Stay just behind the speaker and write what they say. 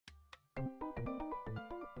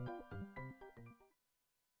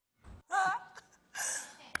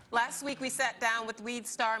Last week, we sat down with Weed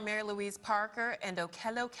star Mary-Louise Parker and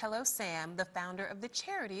Okello Sam, the founder of the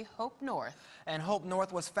charity Hope North. And Hope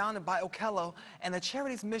North was founded by Okello, and the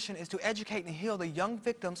charity's mission is to educate and heal the young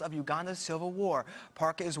victims of Uganda's civil war.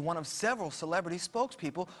 Parker is one of several celebrity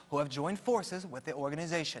spokespeople who have joined forces with the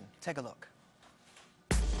organization. Take a look.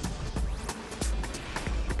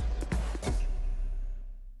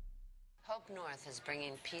 Hope North is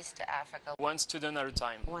bringing peace to Africa. One student at a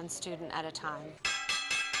time. One student at a time.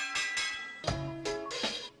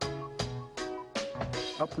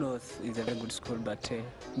 Hope North is a very good school, but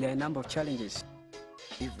there are a number of challenges.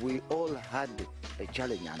 If we all had a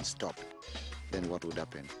challenge and stopped, then what would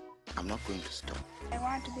happen? I'm not going to stop. I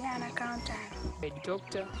want to be an accountant, A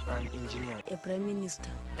doctor, an engineer, a prime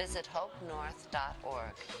minister. Visit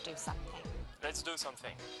hopenorth.org. Do something. Let's do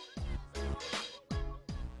something.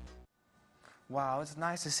 Wow, it's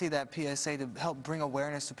nice to see that PSA to help bring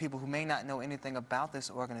awareness to people who may not know anything about this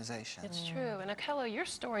organization. It's true. And Okello, your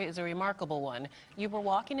story is a remarkable one. You were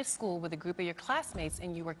walking to school with a group of your classmates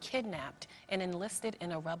and you were kidnapped and enlisted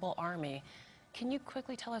in a rebel army. Can you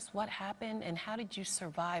quickly tell us what happened and how did you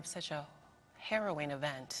survive such a harrowing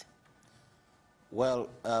event? Well,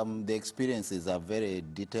 the experiences are very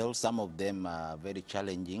detailed. Some of them are very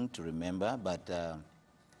challenging to remember, but,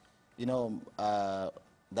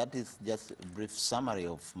 that is just a brief summary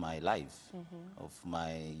of my life, of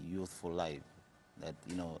my youthful life. That,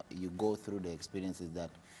 you go through the experiences that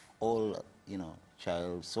all,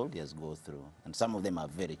 child soldiers go through. And some of them are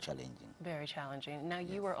very challenging. Very challenging. Now,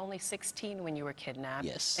 you were only 16 when you were kidnapped.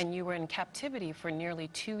 Yes. And you were in captivity for nearly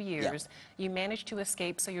 2 years. Yeah. You managed to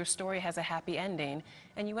escape, so your story has a happy ending.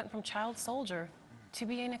 And you went from child soldier to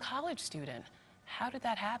being a college student. How did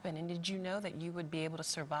that happen? And did you know that you would be able to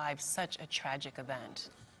survive such a tragic event?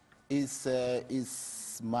 It's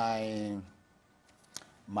my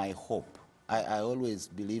hope. I always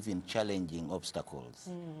believe in challenging obstacles.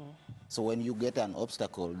 So when you get an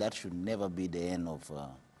obstacle, that should never be the end of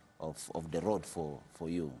the road for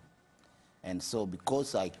you. And so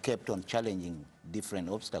because I kept on challenging different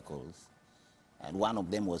obstacles, and one of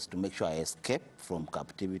them was to make sure I escaped from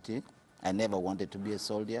captivity. I never wanted to be a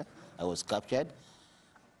soldier. I was captured.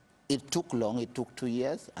 It took long. It took 2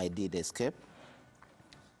 years. I did escape.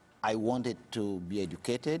 I wanted to be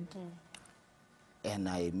educated, and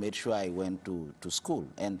I made sure I went to school.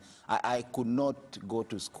 And I could not go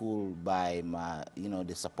to school by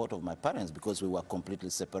the support of my parents because we were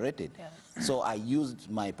completely separated. Yes. So I used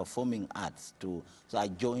my performing arts so I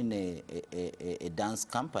joined a dance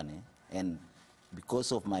company, and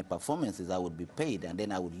because of my performances, I would be paid, and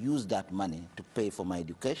then I would use that money to pay for my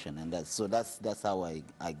education, and that's how I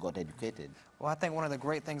got educated. Well, I think one of the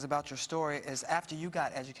great things about your story is after you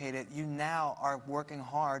got educated, you now are working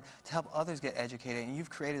hard to help others get educated, and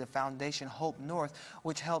you've created a foundation, Hope North,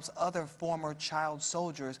 which helps other former child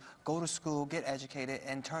soldiers go to school, get educated,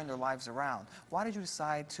 and turn their lives around. Why did you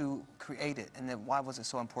decide to create it, and then why was it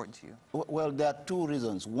so important to you? Well, there are two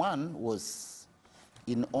reasons. One was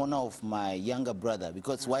in honor of my younger brother,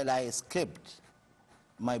 because while I escaped,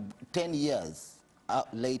 10 years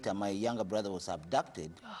later, my younger brother was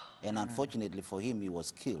abducted, and unfortunately for him, he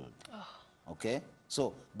was killed. Okay?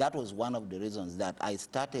 So that was one of the reasons that I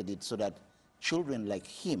started it, so that children like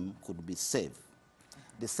him could be safe.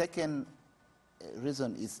 The second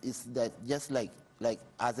reason is that just like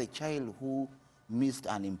as a child who missed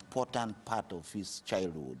an important part of his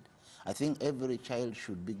childhood, I think every child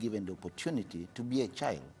should be given the opportunity to be a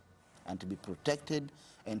child and to be protected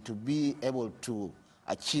and to be able to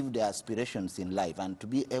achieve their aspirations in life and to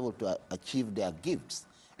be able to achieve their gifts.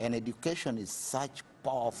 And education is such a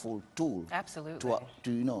powerful tool. Absolutely.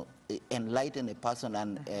 To enlighten a person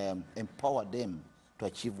and empower them to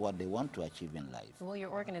achieve what they want to achieve in life. Well, your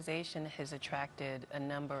organization has attracted a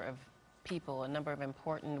number of people, a number of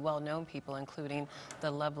important, well-known people, including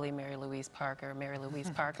the lovely Mary-Louise Parker.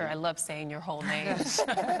 Mary-Louise Parker, I love saying your whole name.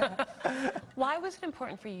 Why was it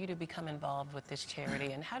important for you to become involved with this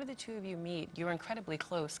charity, and how did the two of you meet? You're incredibly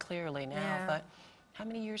close, clearly, now, but how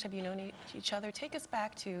many years have you known each other? Take us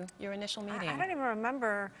back to your initial meeting. I don't even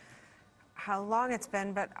remember how long it's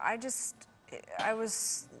been, but Okello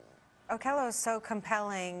is so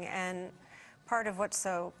compelling, and part of what's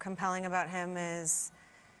so compelling about him is,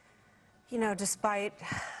 despite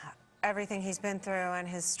everything he's been through and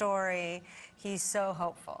his story, he's so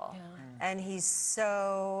hopeful, and he's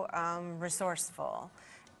so resourceful,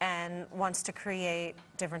 and wants to create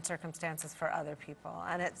different circumstances for other people.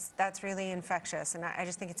 And that's really infectious, and I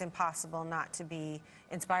just think it's impossible not to be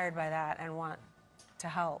inspired by that and want to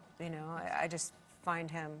help. I just find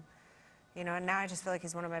him You know, and now I just feel like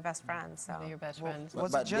he's one of my best friends. So. They're your best friends.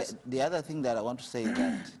 Was But it just... the other thing that I want to say is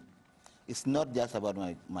that it's not just about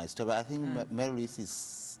my story. I think Mary-Louise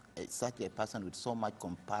is such a person with so much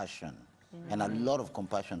compassion and a lot of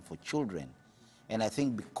compassion for children. And I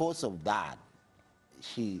think because of that,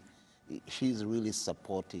 she's really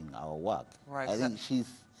supporting our work. Right, I think she's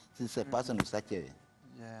a person with such a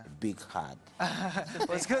big heart.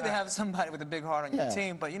 Well, it's good to have somebody with a big heart on your Yeah.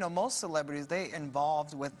 team, but you know, most celebrities, they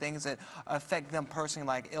involved with things that affect them personally,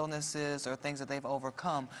 like illnesses or things that they've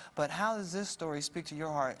overcome. But how does this story speak to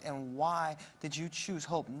your heart, and why did you choose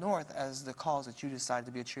Hope North as the cause that you decided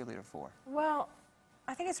to be a cheerleader for? Well,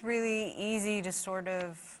 I think it's really easy to sort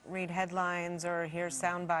of read headlines or hear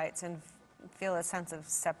sound bites and feel a sense of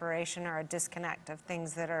separation or a disconnect of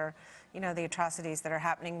things that are, you know, the atrocities that are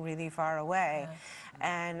happening really far away.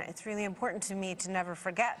 And it's really important to me to never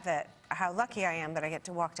forget that how lucky I am that I get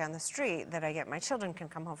to walk down the street, that I get my children can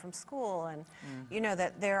come home from school, and you know,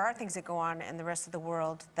 that there are things that go on in the rest of the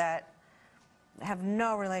world that have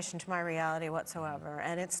no relation to my reality whatsoever,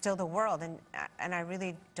 and it's still the world, and I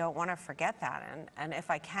really don't want to forget that, and if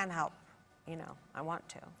I can help, you know, I want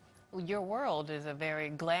to. Well, your world is a very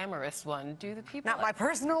glamorous one. Do the people... Not my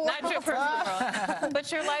personal world. Not your personal world, but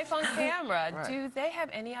your life on camera. Right. Do they have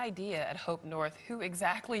any idea at Hope North who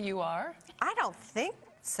exactly you are? I don't think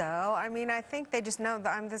so. I mean, I think they just know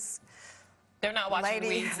that I'm this They're not watching lady.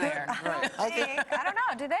 weeds there. I don't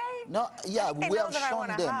know, do they? No, yeah, They we know have that I shown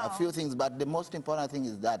wanna them a help. few things, but the most important thing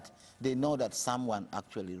is that they know that someone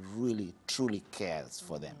actually really, truly cares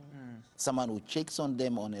for them. Someone who checks on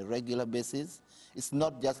them on a regular basis. It's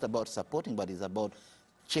not just about supporting, but it's about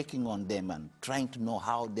checking on them and trying to know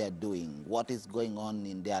how they're doing, what is going on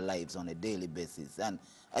in their lives on a daily basis. And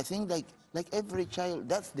I think like every child,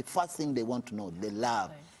 that's the first thing they want to know, the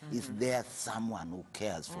love. Is there someone who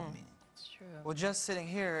cares for me? It's true. Well, just sitting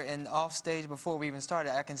here and off stage before we even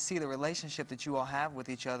started, I can see the relationship that you all have with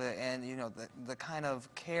each other, and you know, the kind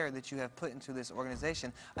of care that you have put into this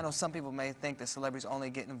organization. I know some people may think that celebrities only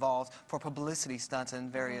get involved for publicity stunts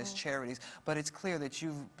and various charities, but it's clear that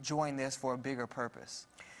you've joined this for a bigger purpose.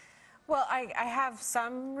 Well, I have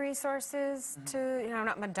some resources to, you know, I'm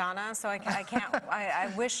not Madonna, so I can't,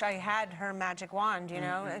 I wish I had her magic wand, you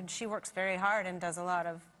know, and she works very hard and does a lot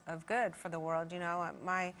of good for the world, you know.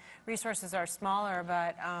 My resources are smaller,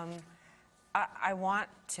 but I want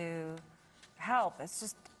to help. It's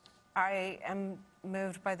just, I am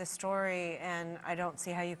moved by the story, and I don't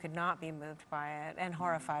see how you could not be moved by it and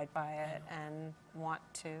horrified by it and want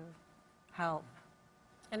to help.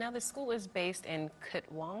 And now the school is based in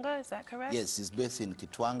Kitwanga, is that correct? Yes, it's based in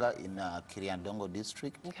Kitwanga in Kiriandongo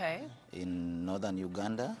district Okay. in northern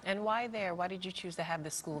Uganda. And why there? Why did you choose to have the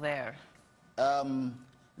school there?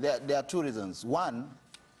 There are two reasons. One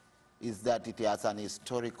is that it has an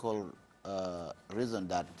historical reason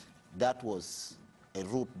that was a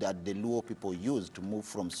route that the Luo people used to move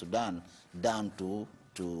from Sudan down to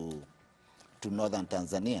northern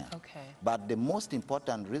Tanzania. Okay. But the most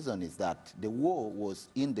important reason is that the war was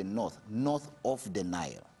in the north of the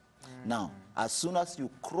Nile. Now, as soon as you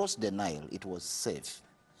cross the Nile, it was safe.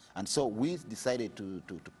 And so we decided to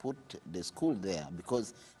put the school there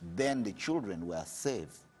because then the children were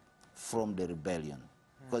safe from the rebellion.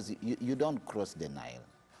 Because you don't cross the Nile.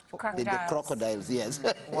 The crocodiles, yes.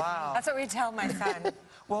 Wow. That's what we tell my son.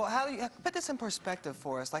 Well, how do you put this in perspective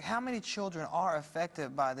for us? Like, how many children are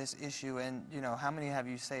affected by this issue, and you know, how many have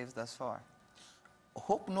you saved thus far?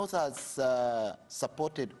 Hope North has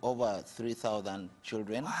supported over 3,000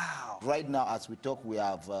 children. Wow. Right now, as we talk, we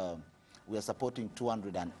are supporting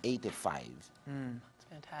 285. It's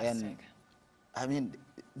fantastic. And I mean,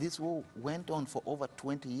 this war went on for over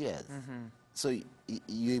 20 years. So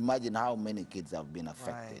you imagine how many kids have been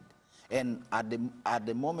affected. Right. And at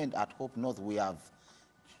the moment at Hope North, we have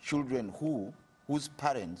children whose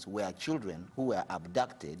parents were children who were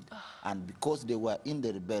abducted, and because they were in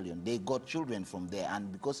the rebellion, they got children from there,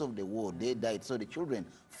 and because of the war, they died. So the children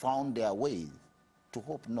found their way to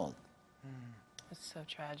Hope North. It's so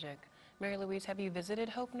tragic. Mary-Louise, have you visited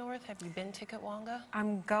Hope North? Have you been to Kitwanga?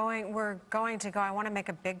 We're going to go. I want to make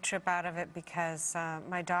a big trip out of it because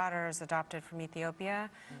my daughter is adopted from Ethiopia,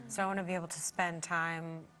 so I want to be able to spend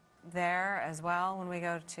time there as well when we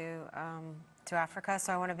go to Africa.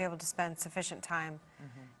 So I want to be able to spend sufficient time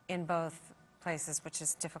in both places, which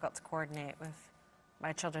is difficult to coordinate with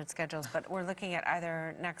my children's schedules. But we're looking at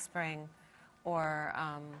either next spring or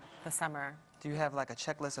the summer. Do you have like a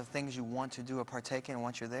checklist of things you want to do or partake in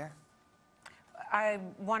once you're there? I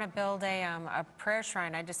want to build a prayer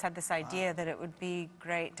shrine. I just had this idea that it would be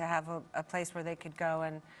great to have a place where they could go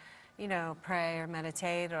and, you know, pray or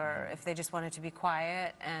meditate, or if they just wanted to be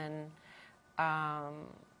quiet and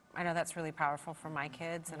I know that's really powerful for my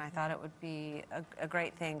kids, and I thought it would be a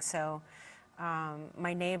great thing. So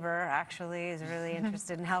my neighbor actually is really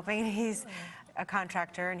interested in helping. He's a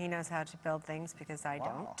contractor, and he knows how to build things because I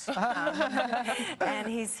don't. And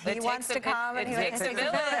he wants to come, and he takes a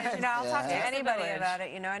village. You know, I'll talk to anybody about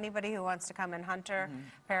it. You know, anybody who wants to come. And Hunter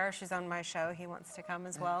Parrish, who's on my show, he wants to come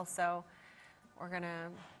as well. So we're gonna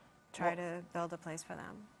try to build a place for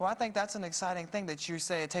them. Well, I think that's an exciting thing that you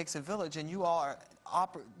say it takes a village, and you are,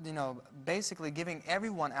 basically giving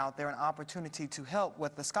everyone out there an opportunity to help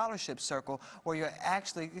with the scholarship circle, where you're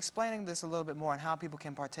actually explaining this a little bit more and how people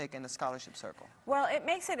can partake in the scholarship circle. Well, it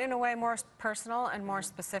makes it in a way more personal and more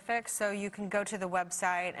specific, so you can go to the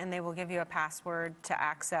website and they will give you a password to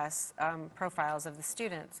access profiles of the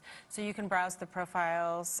students. So you can browse the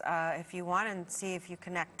profiles if you want and see if you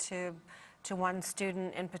connect to one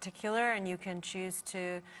student in particular, and you can choose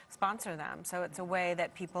to sponsor them. So it's a way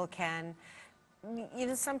that people can,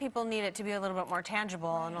 some people need it to be a little bit more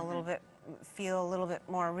tangible and a little bit, feel a little bit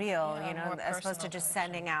more real, as opposed to just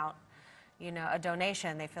sending out, a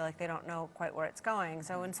donation. They feel like they don't know quite where it's going.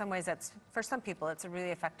 So in some ways, for some people, it's a really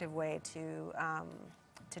effective way to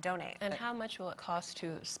donate. And how much will it cost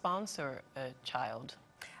to sponsor a child?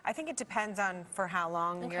 I think it depends on for how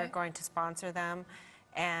long you're going to sponsor them.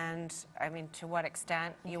 And I mean, to what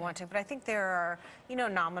extent you want to, but I think there are,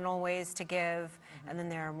 nominal ways to give, and then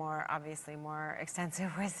there are obviously more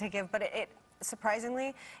extensive ways to give, but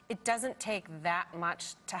surprisingly, it doesn't take that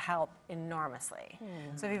much to help enormously.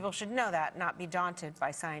 So people should know that, not be daunted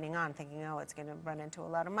by signing on, thinking, oh, it's going to run into a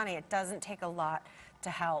lot of money. It doesn't take a lot to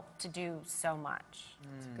help to do so much.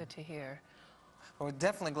 It's good to hear. Well, we're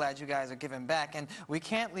definitely glad you guys are giving back, and we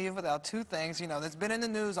can't leave without two things. That's been in the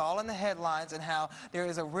news, all in the headlines, and how there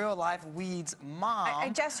is a real-life weeds mom I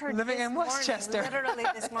just heard living in Westchester. Literally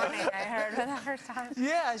this morning, I heard for the first time.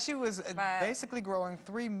 Yeah, she was basically growing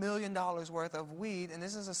 $3 million worth of weed, and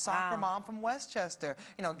this is a soccer mom from Westchester.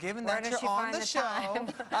 Given that you're on the show,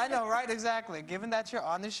 I know, right? Exactly. Given that you're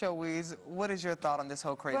on the show, Weeds, what is your thought on this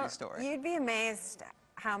whole crazy story? You'd be amazed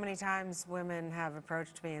how many times women have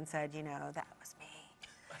approached me and said, that was me.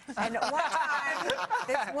 And one time,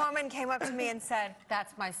 this woman came up to me and said,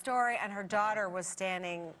 that's my story, and her daughter was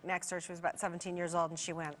standing next to her. She was about 17 years old, and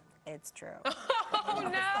she went, it's true. Oh,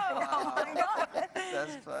 no! Oh, my God.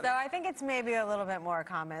 That's funny. So I think it's maybe a little bit more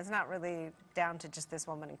common. It's not really down to just this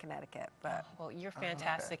woman in Connecticut, but... Well, you're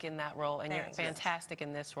fantastic in that role, and you're fantastic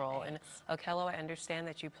in this role. And Okello, I understand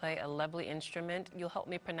that you play a lovely instrument. You'll help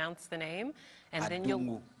me pronounce the name, and then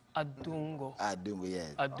you'll... Adungo. Adungo,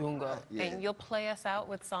 yes. Adungo. Yeah. And you'll play us out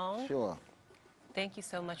with song? Sure. Thank you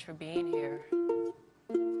so much for being here. And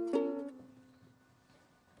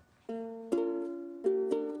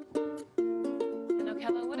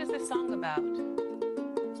Okello, what is this song about?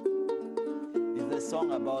 It's a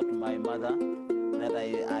song about my mother that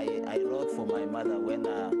I wrote for my mother when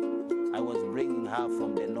I was bringing her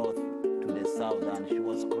from the north to the south, and she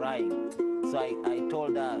was crying. So I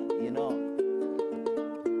told her,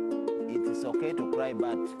 it's okay to cry,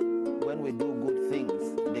 but when we do good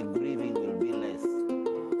things, the grieving will be less.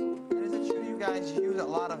 And is it true you guys use a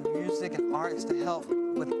lot of music and arts to help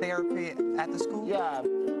with therapy at the school? Yeah,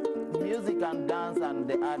 music and dance and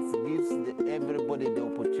the arts gives everybody the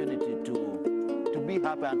opportunity to be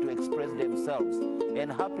happy and to express themselves.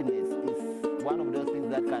 And happiness is one of those things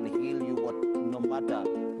that can heal you no matter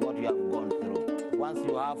what you have gone through. Once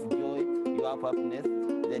you have joy, you have happiness,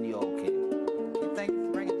 then you're okay. Thank you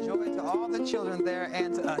for bringing joy to all the children there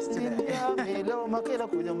and to us today.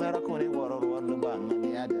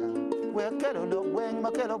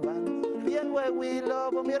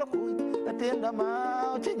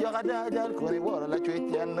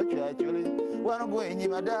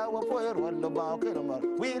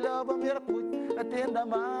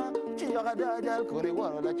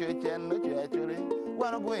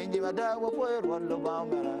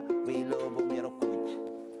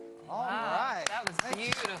 All right. That was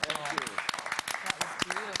beautiful. That was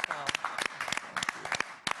beautiful.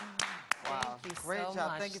 Wow. Thank you Great so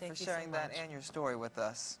job. much. Thank you for sharing that and your story with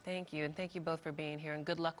us. Thank you, and thank you both for being here, and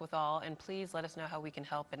good luck with all, and please let us know how we can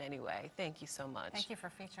help in any way. Thank you so much. Thank you for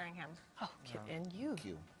featuring him. Oh, and you. Thank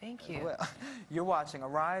you. Thank you. Well, you're watching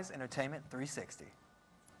Arise Entertainment 360.